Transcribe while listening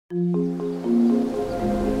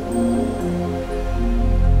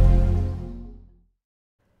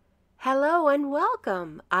Hello and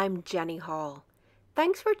welcome! I'm Jenny Hall.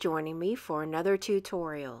 Thanks for joining me for another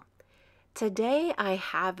tutorial. Today I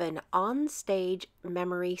have an OnStage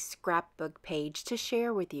memory scrapbook page to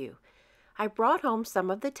share with you. I brought home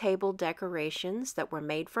some of the table decorations that were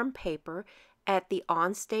made from paper at the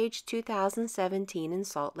OnStage 2017 in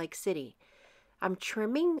Salt Lake City. I'm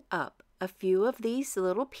trimming up a few of these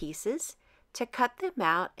little pieces to cut them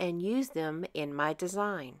out and use them in my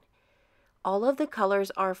design. All of the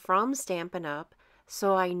colors are from Stampin' Up,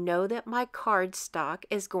 so I know that my cardstock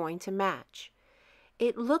is going to match.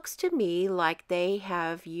 It looks to me like they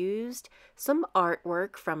have used some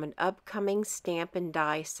artwork from an upcoming stamp and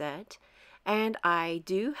die set, and I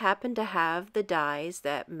do happen to have the dies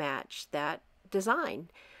that match that design.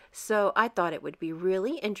 So I thought it would be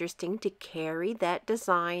really interesting to carry that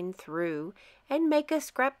design through and make a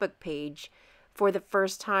scrapbook page for the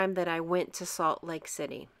first time that I went to Salt Lake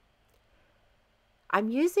City. I'm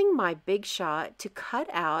using my Big Shot to cut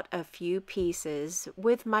out a few pieces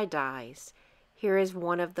with my dies. Here is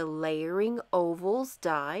one of the layering ovals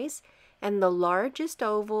dies, and the largest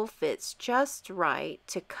oval fits just right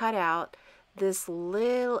to cut out this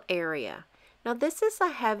little area. Now this is a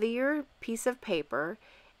heavier piece of paper.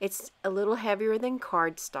 It's a little heavier than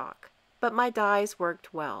cardstock, but my dies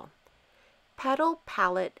worked well. Petal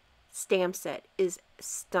Palette stamp set is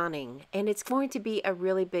stunning, and it's going to be a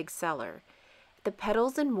really big seller. The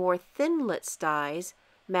petals and more thinlits dies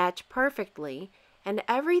match perfectly, and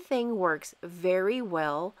everything works very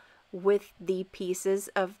well with the pieces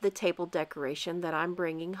of the table decoration that I'm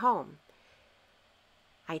bringing home.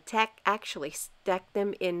 I actually stuck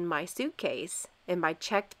them in my suitcase, in my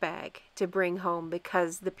checked bag, to bring home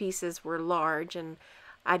because the pieces were large and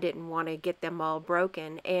I didn't want to get them all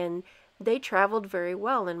broken, and they traveled very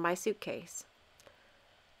well in my suitcase.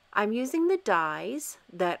 I'm using the dies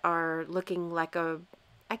that are looking like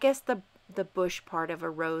I guess the bush part of a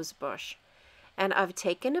rose bush. And I've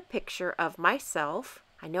taken a picture of myself.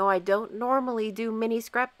 I know I don't normally do mini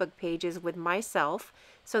scrapbook pages with myself,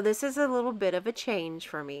 so this is a little bit of a change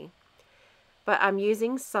for me. But I'm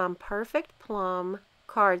using some Perfect Plum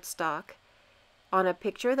cardstock on a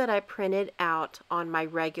picture that I printed out on my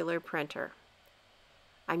regular printer.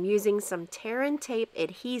 I'm using some tear and tape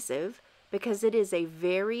adhesive because it is a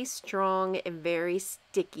very strong and very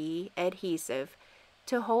sticky adhesive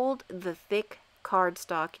to hold the thick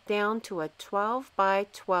cardstock down to a 12 by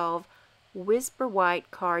 12 whisper white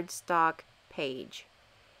cardstock page.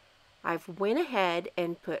 I've went ahead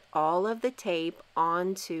and put all of the tape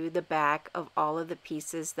onto the back of all of the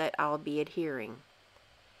pieces that I'll be adhering.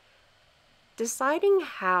 Deciding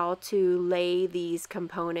how to lay these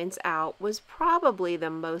components out was probably the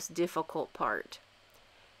most difficult part.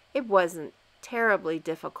 It wasn't terribly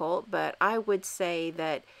difficult, but I would say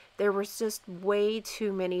that there was just way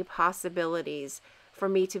too many possibilities for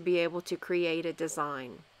me to be able to create a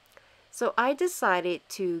design. So I decided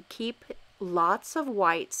to keep lots of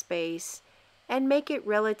white space and make it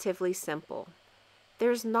relatively simple.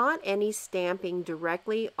 There's not any stamping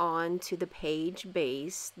directly onto the page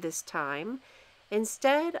base this time.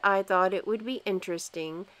 Instead, I thought it would be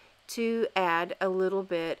interesting to add a little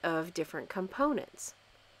bit of different components.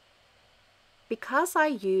 Because I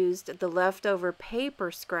used the leftover paper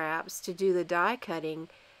scraps to do the die cutting,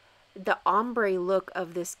 the ombre look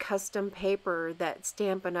of this custom paper that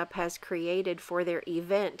Stampin' Up! Has created for their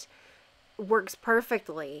event works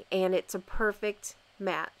perfectly, and it's a perfect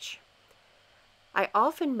match. I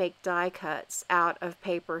often make die cuts out of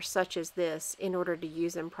paper such as this in order to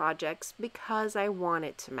use in projects because I want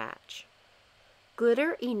it to match.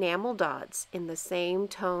 Glitter enamel dots in the same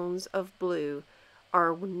tones of blue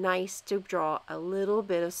are nice to draw a little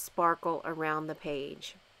bit of sparkle around the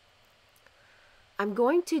page. I'm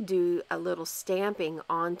going to do a little stamping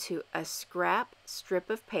onto a scrap strip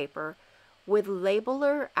of paper with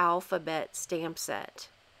Labeler Alphabet stamp set.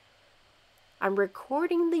 I'm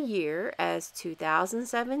recording the year as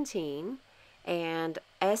 2017 and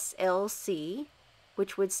SLC,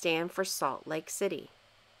 which would stand for Salt Lake City.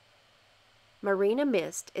 Marina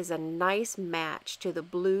Mist is a nice match to the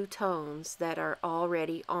blue tones that are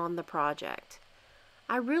already on the project.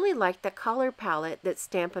 I really like the color palette that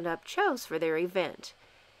Stampin' Up! Chose for their event.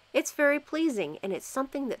 It's very pleasing, and it's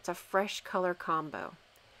something that's a fresh color combo.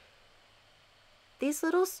 These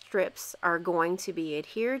little strips are going to be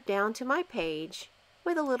adhered down to my page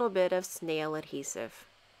with a little bit of snail adhesive,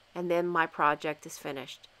 and then my project is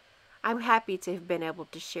finished. I'm happy to have been able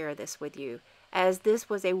to share this with you, as this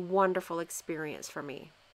was a wonderful experience for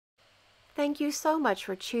me. Thank you so much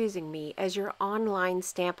for choosing me as your online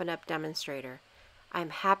Stampin' Up! Demonstrator. I'm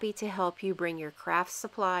happy to help you bring your craft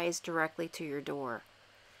supplies directly to your door.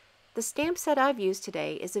 The stamp set I've used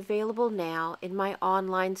today is available now in my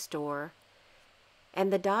online store,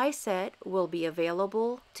 and the die set will be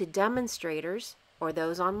available to demonstrators or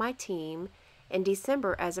those on my team in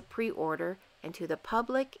December as a pre-order and to the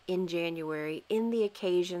public in January in the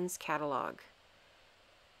Occasions catalog.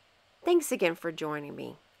 Thanks again for joining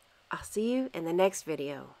me. I'll see you in the next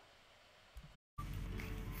video.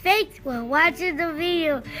 Thanks for watching the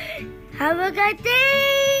video. Have a good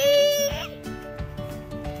day!